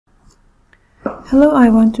Hello, I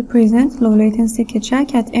want to present low-latency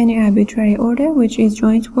Keccak at any arbitrary order, which is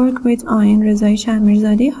joint work with Aein, Rezaei,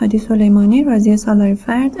 Shahmirzadi, Hadi, Soleimany, Raziyeh,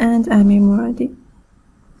 Salarifard, and Amir Moradi.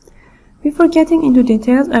 Before getting into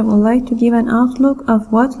details, I would like to give an outlook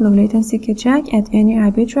of what low-latency Keccak at any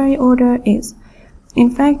arbitrary order is. In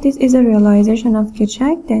fact, this is a realization of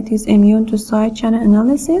Keccak that is immune to side channel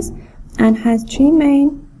analysis and has three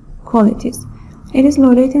main qualities. It is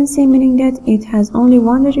low latency, meaning that it has only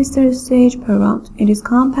one register stage per round. It is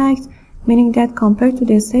compact, meaning that compared to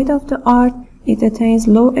the state-of-the-art, it attains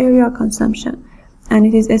low area consumption. And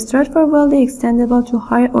it is straightforwardly extendable to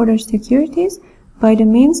higher order securities by the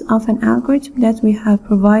means of an algorithm that we have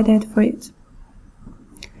provided for it.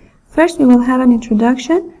 First, we will have an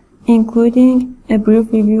introduction, including a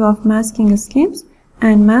brief review of masking schemes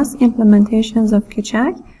and mask implementations of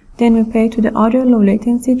Keccak. Then we pay to the other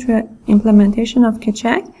low-latency implementation of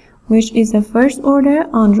Keccak, which is the first order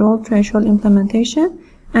on-roll threshold implementation.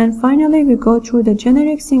 And finally, we go through the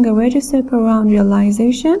generic single register per round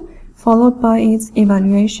realization, followed by its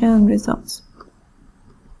evaluation results.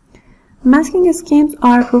 Masking schemes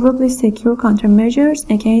are provably secure countermeasures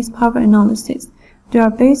against power analysis. They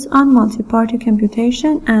are based on multi-party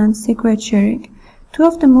computation and secret sharing. Two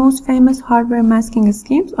of the most famous hardware masking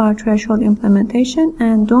schemes are threshold implementation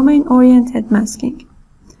and domain-oriented masking.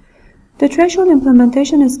 The threshold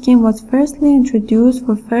implementation scheme was firstly introduced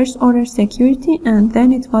for first-order security, and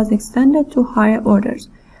then it was extended to higher orders.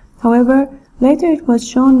 However, later it was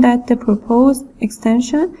shown that the proposed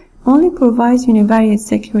extension only provides univariate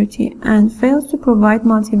security and fails to provide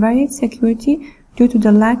multivariate security due to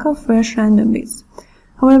the lack of fresh random bits.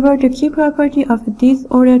 However, the key property of a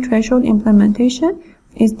dth-order threshold implementation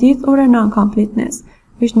is dth-order non-completeness,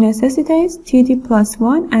 which necessitates td plus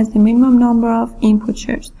 1 as the minimum number of input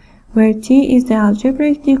shares, where t is the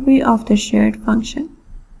algebraic degree of the shared function.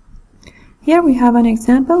 Here we have an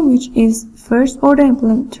example which is first-order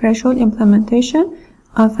threshold implementation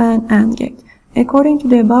of an AND gate. According to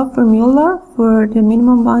the above formula for the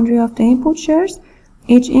minimum boundary of the input shares,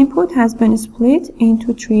 each input has been split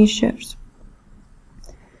into 3 shares.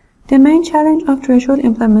 The main challenge of threshold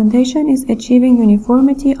implementation is achieving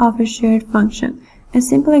uniformity of a shared function. A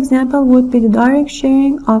simple example would be the direct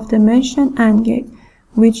sharing of the mentioned AND gate,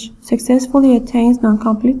 which successfully attains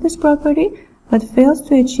non-completeness property but fails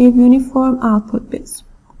to achieve uniform output bits.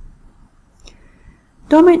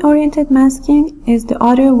 Domain-oriented masking is the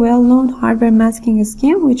other well-known hardware masking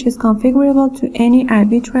scheme which is configurable to any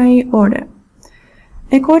arbitrary order.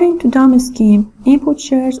 According to DOM scheme, input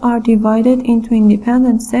shares are divided into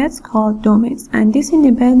independent sets called domains, and this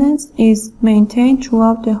independence is maintained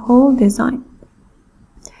throughout the whole design.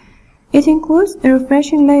 It includes a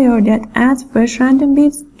refreshing layer that adds fresh random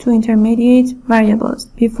bits to intermediate variables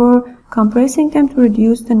before compressing them to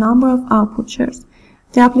reduce the number of output shares.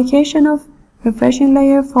 The application of refreshing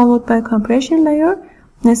layer followed by compression layer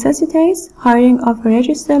necessitates hiring of a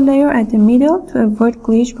register layer at the middle to avoid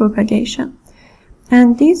glitch propagation.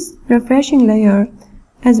 And this refreshing layer,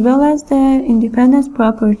 as well as the independence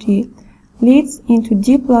property, leads into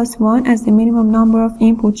d plus 1 as the minimum number of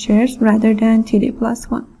input shares rather than td plus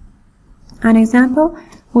 1. An example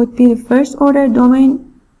would be the first-order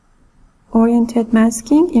domain-oriented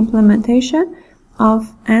masking implementation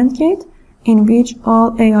of AND gate, in which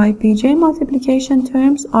all AIPJ multiplication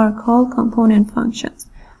terms are called component functions.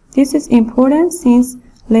 This is important since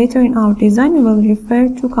later in our design, we will refer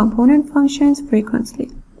to component functions frequently.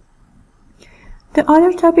 The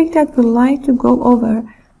other topic that we'd like to go over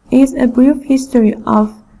is a brief history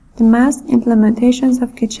of the mask implementations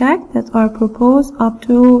of Keccak that are proposed up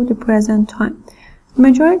to the present time. The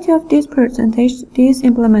majority of these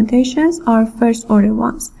implementations are first-order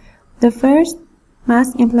ones. The first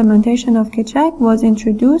mask implementation of Keccak was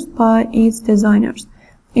introduced by its designers.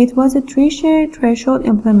 It was a 3-share threshold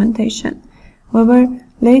implementation. However,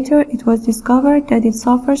 later, it was discovered that it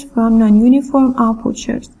suffers from non-uniform output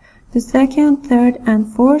shares. The second, third, and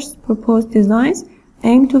fourth proposed designs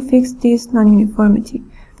aim to fix this non-uniformity.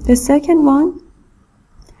 The second one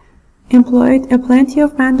employed a plenty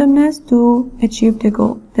of randomness to achieve the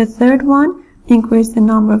goal. The third one increased the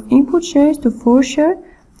number of input shares to 4 shares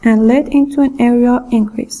and led into an area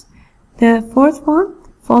increase. The fourth one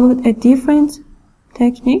followed a different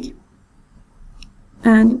technique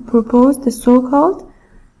and proposed the so-called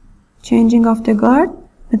changing of the guard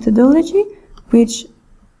methodology, which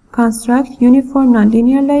construct uniform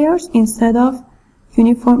nonlinear layers instead of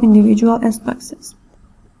uniform individual S-boxes.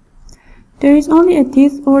 There is only a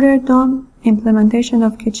dth-order DOM implementation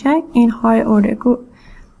of Keccak in higher order group.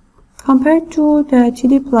 Compared to the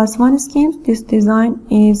td plus 1 schemes, this design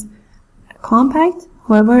is compact,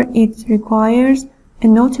 However, it requires a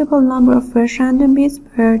notable number of first random bits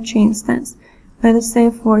per tree instance. Let us say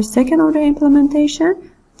for second order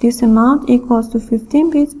implementation, this amount equals to 15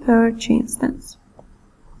 bits per tree instance.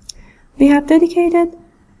 We have dedicated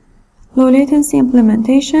low latency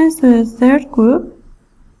implementations to the third group,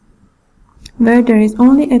 where there is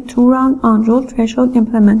only a 2-round on-roll threshold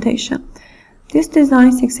implementation. This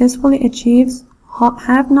design successfully achieves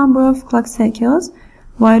half number of clock cycles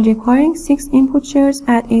while requiring 6 input shares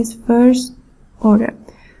at its first order.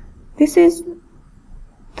 This is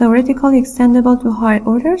theoretically extendable to higher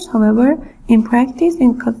orders. However, in practice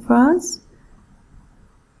it confronts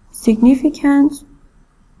significant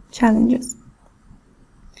challenges.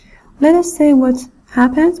 Let us say what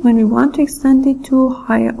happens when we want to extend it to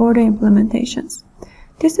higher order implementations.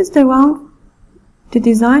 This is the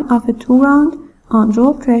design of a 2-round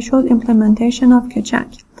on-roll threshold implementation of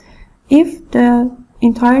Keccak. If the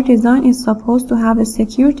entire design is supposed to have a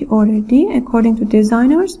security order D according to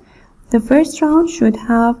designers, the first round should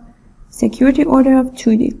have security order of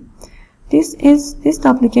 2D. This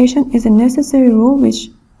duplication is a necessary rule which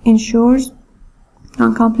ensures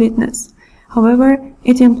non-completeness. However,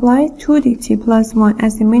 it implies 2dt plus 1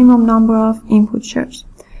 as the minimum number of input shares.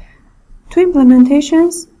 2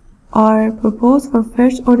 implementations are proposed for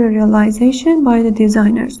first order realization by the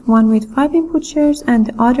designers, one with 5 input shares and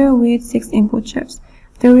the other with 6 input shares.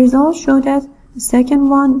 The results show that the second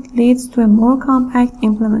one leads to a more compact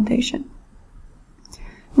implementation.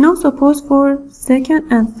 Now suppose for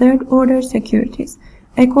second and third order securities.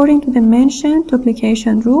 According to the mentioned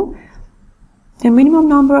duplication rule, the minimum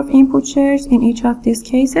number of input shares in each of these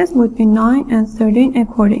cases would be 9 and 13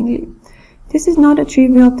 accordingly. This is not a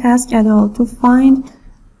trivial task at all to find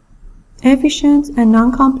efficient and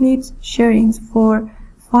non-complete sharings for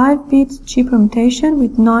 5-bit G permutation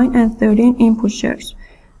with 9 and 13 input shares.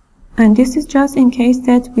 And this is just in case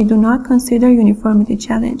that we do not consider uniformity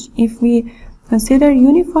challenge. If we consider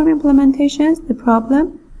uniform implementations, the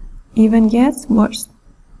problem even gets worse.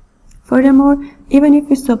 Furthermore, even if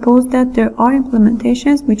we suppose that there are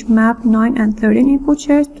implementations which map 9 and 13 input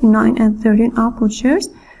shares to 9 and 13 output shares,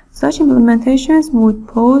 such implementations would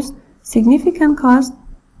pose significant cost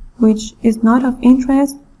which is not of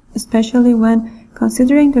interest, especially when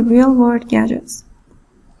considering the real-world gadgets.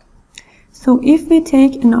 So if we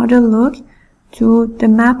take another look to the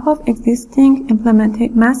map of existing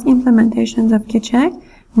mass implementations of Keccak,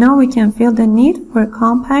 now we can feel the need for a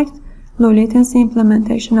compact low latency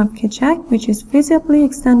implementation of Keccak, which is feasibly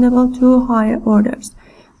extendable to higher orders.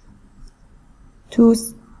 To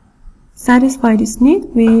satisfy this need,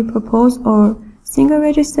 we propose our single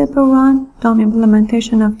register per run DOM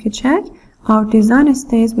implementation of Keccak. Our design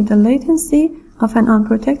stays with the latency of an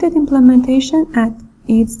unprotected implementation at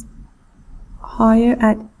its higher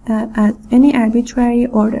at any arbitrary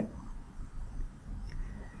order.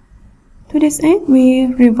 To this end, we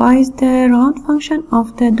revised the round function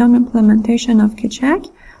of the DOM implementation of Keccak.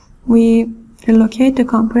 We relocate the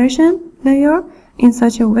compression layer in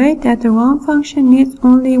such a way that the round function needs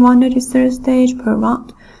only one register stage per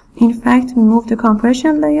round. In fact, we move the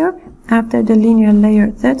compression layer after the linear layer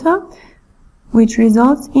theta, which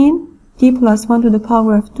results in d plus 1 to the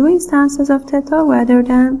power of 2 instances of theta rather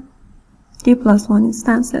than d plus 1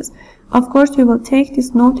 instances. Of course, we will take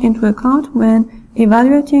this note into account when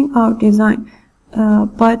evaluating our design,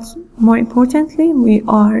 but more importantly, we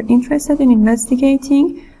are interested in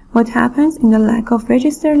investigating what happens in the lack of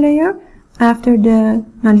register layer after the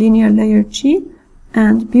nonlinear layer G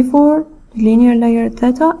and before the linear layer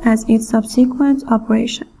theta as its subsequent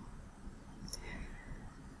operation.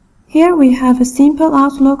 Here we have a simple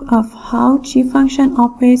outlook of how G function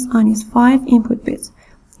operates on its 5 input bits.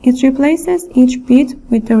 It replaces each bit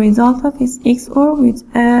with the result of its XOR with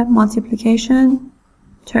a multiplication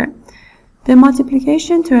term. The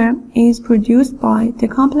multiplication term is produced by the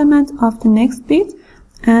complement of the next bit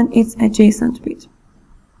and its adjacent bit.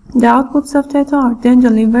 The outputs of theta are then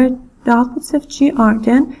delivered, the outputs of G are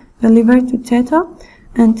then delivered to theta,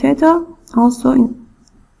 and theta also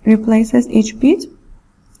replaces each bit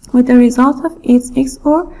with the result of its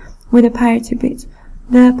XOR with a parity bit.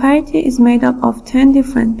 The parity is made up of 10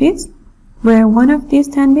 different bits, where one of these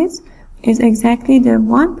 10 bits is exactly the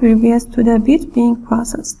one previous to the bit being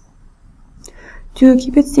processed. To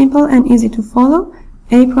keep it simple and easy to follow,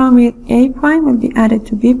 A prime will be added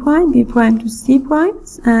to B prime to C prime,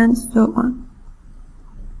 and so on.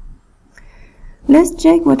 Let's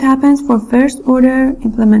check what happens for first order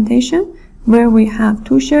implementation, where we have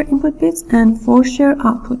 2 shared input bits and 4 shared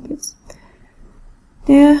output bits.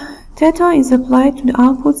 The theta is applied to the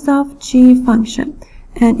outputs of G function,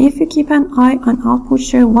 and if you keep an eye on output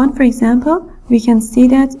share 1, for example, we can see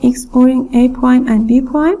that XORing A prime and B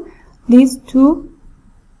prime leads to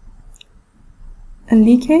a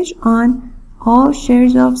leakage on all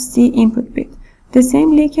shares of C input bit. The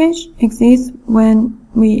same leakage exists when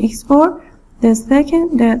we XOR the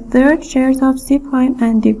second, the third shares of C prime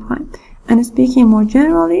and D prime. And speaking more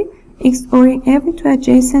generally, XORing every two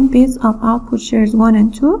adjacent bits of output shares 1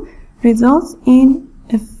 and 2 results in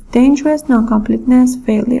a dangerous non-completeness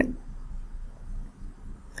failure.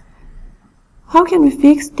 How can we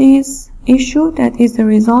fix this issue that is the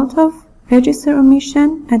result of register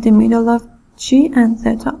omission at the middle of G and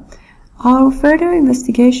theta? Our further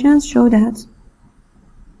investigations show that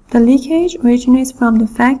the leakage originates from the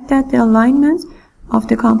fact that the alignment of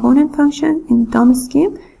the component function in dumb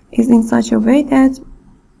scheme is in such a way that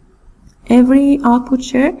every output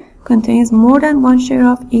share contains more than one share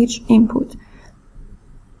of each input.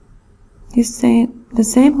 The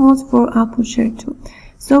same holds for output share 2.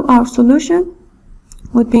 So our solution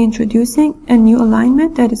would be introducing a new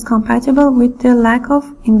alignment that is compatible with the lack of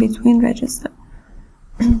in-between register.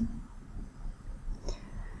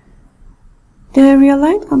 The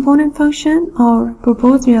realigned component function, our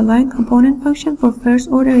proposed realigned component function for first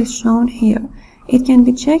order, is shown here. It can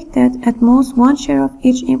be checked that at most one share of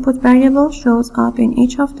each input variable shows up in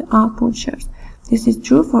each of the output shares. This is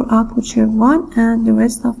true for output share 1 and the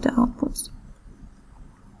rest of the outputs.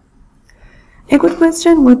 A good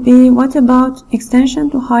question would be, what about extension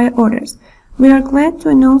to higher orders? We are glad to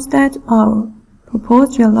announce that our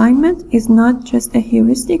proposed realignment is not just a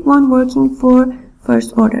heuristic one working for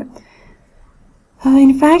first order.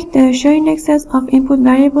 In fact, the share indexes of input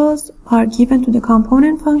variables are given to the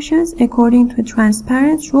component functions according to a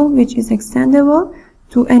transparent rule which is extendable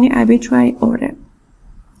to any arbitrary order.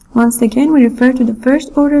 Once again, we refer to the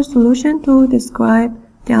first order solution to describe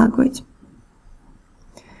the algorithm.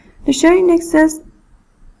 The share indexes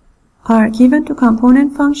are given to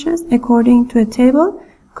component functions according to a table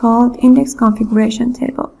called index configuration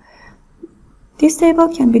table. This table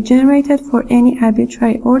can be generated for any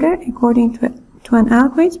arbitrary order according to an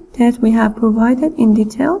algorithm that we have provided in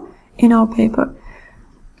detail in our paper.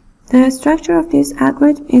 The structure of this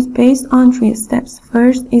algorithm is based on 3 steps.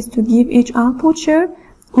 First is to give each output share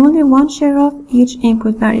only one share of each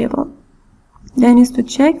input variable. Then is to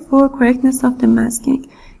check for correctness of the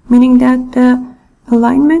masking, meaning that the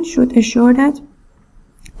alignment should assure that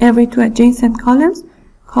every two adjacent columns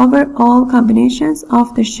cover all combinations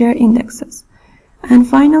of the share indexes. And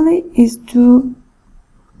finally is to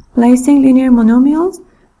placing linear monomials.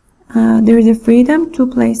 There is a freedom to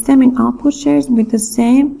place them in output shares with the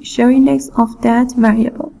same share index of that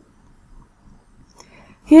variable.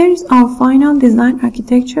 Here is our final design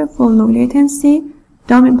architecture for low latency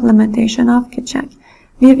dumb implementation of Keccak.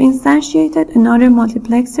 We have instantiated another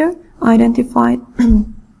multiplexer identified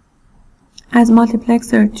as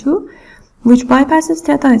multiplexer 2, which bypasses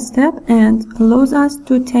theta step and allows us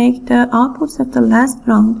to take the outputs of the last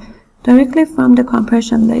round directly from the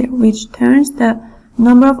compression layer, which turns the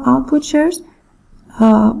number of output shares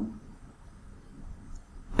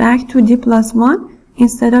back to d plus 1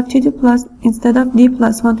 instead of d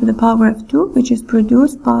plus 1 to the power of 2, which is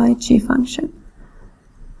produced by G function.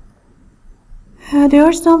 There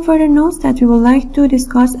are some further notes that we would like to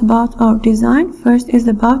discuss about our design. First is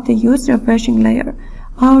about the used refreshing layer.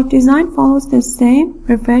 Our design follows the same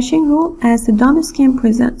refreshing rule as the dumb scheme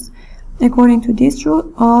presents. According to this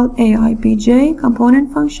rule, all AI bj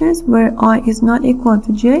component functions where I is not equal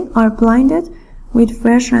to j are blinded with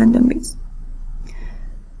fresh random bits.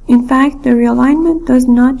 In fact, the realignment does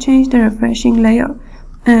not change the refreshing layer,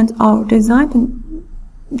 and our design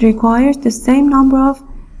requires the same number of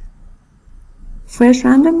fresh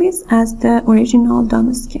random bits as the original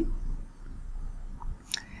dumb scheme.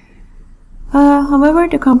 However,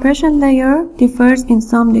 the compression layer differs in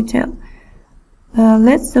some detail.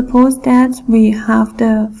 Let's suppose that we have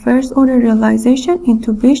the first order realization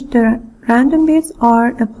into which the random bits are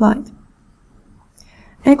applied.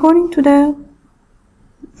 According to the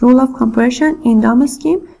rule of compression in dumb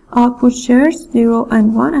scheme, output shares 0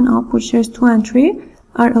 and 1 and output shares 2 and 3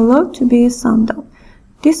 are allowed to be summed up.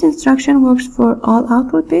 This instruction works for all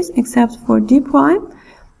output bits except for d prime,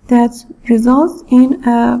 that results in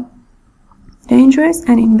a dangerous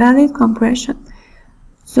and invalid compression.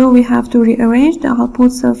 So we have to rearrange the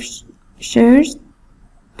outputs of shares,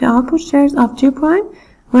 the output shares of G prime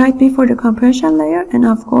right before the compression layer, and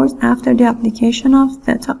of course after the application of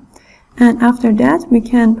theta. And after that we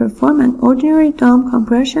can perform an ordinary dumb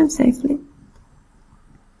compression safely.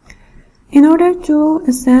 In order to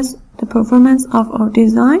assess the performance of our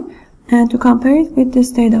design and to compare it with the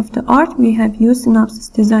state of the art, we have used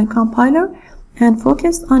Synopsys Design Compiler and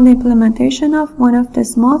focused on the implementation of one of the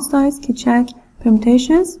small-size Keccak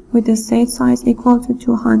permutations with the state size equal to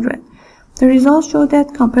 200. The results show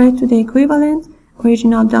that compared to the equivalent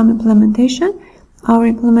original DOM implementation, our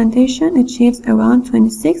implementation achieves around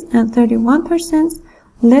 26 and 31%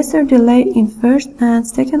 lesser delay in first and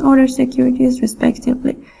second order securities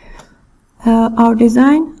respectively. Our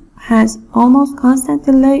design has almost constant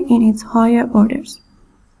delay in its higher orders.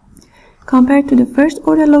 Compared to the first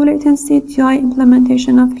order low latency TI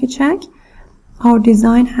implementation of Keccak, our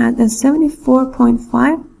design had a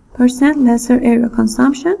 74.5% lesser area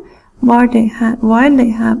consumption while they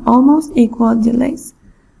have almost equal delays.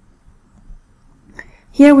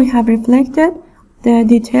 Here we have reflected the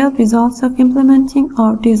detailed results of implementing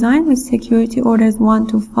our design with security orders 1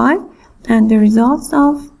 to 5 and the results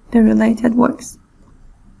of the related works.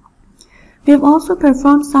 We have also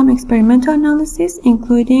performed some experimental analysis,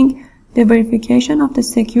 including the verification of the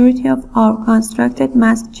security of our constructed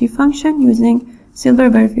mask G function using Silver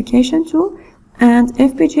verification tool and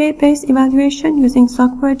FPGA-based evaluation using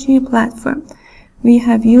Sakura G platform. We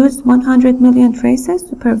have used 100 million traces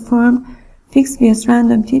to perform fixed vs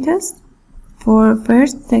random t-tests for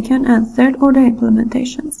first, second, and third order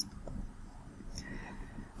implementations.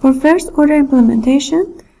 For first order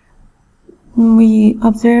implementation, we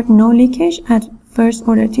observed no leakage at first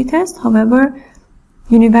order t-test. However,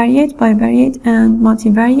 univariate, bivariate, and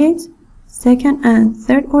multivariate second and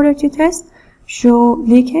third order t-tests show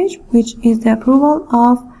leakage, which is the approval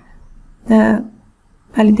of the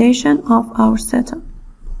validation of our setup.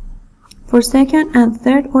 For second and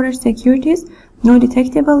third order securities, no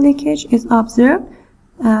detectable leakage is observed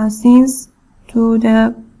since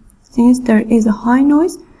there is a high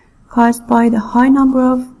noise caused by the high number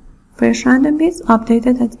of fresh random bits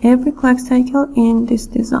updated at every clock cycle in this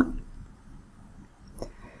design.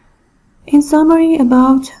 In summary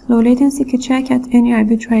about low latency Keccak at any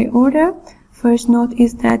arbitrary order, first note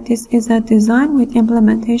is that this is a design with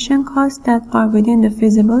implementation costs that are within the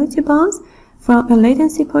feasibility bounds. From a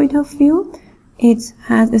latency point of view, it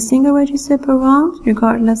has a single register per round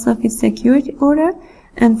regardless of its security order,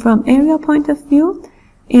 and from area point of view,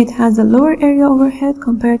 it has a lower area overhead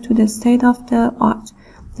compared to the state of the art.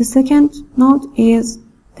 The second note is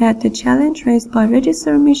that the challenge raised by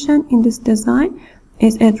register omission in this design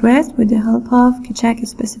is addressed with the help of Keccak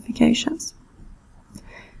specifications.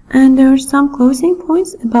 And there are some closing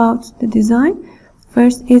points about the design.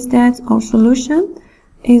 First is that our solution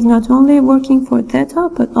is not only working for theta,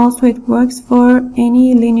 but also it works for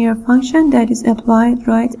any linear function that is applied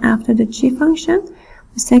right after the G function.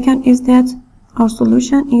 The second is that our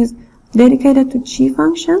solution is dedicated to G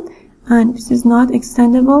function, and this is not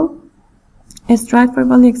extendable,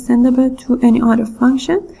 straightforwardly extendable to any other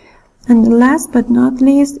function. And the last but not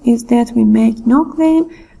least is that we make no claim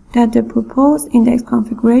that the proposed index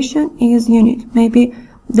configuration is unique. Maybe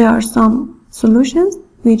there are some solutions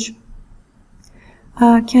which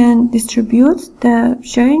can distribute the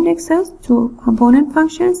shared indexes to component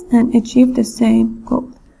functions and achieve the same goal.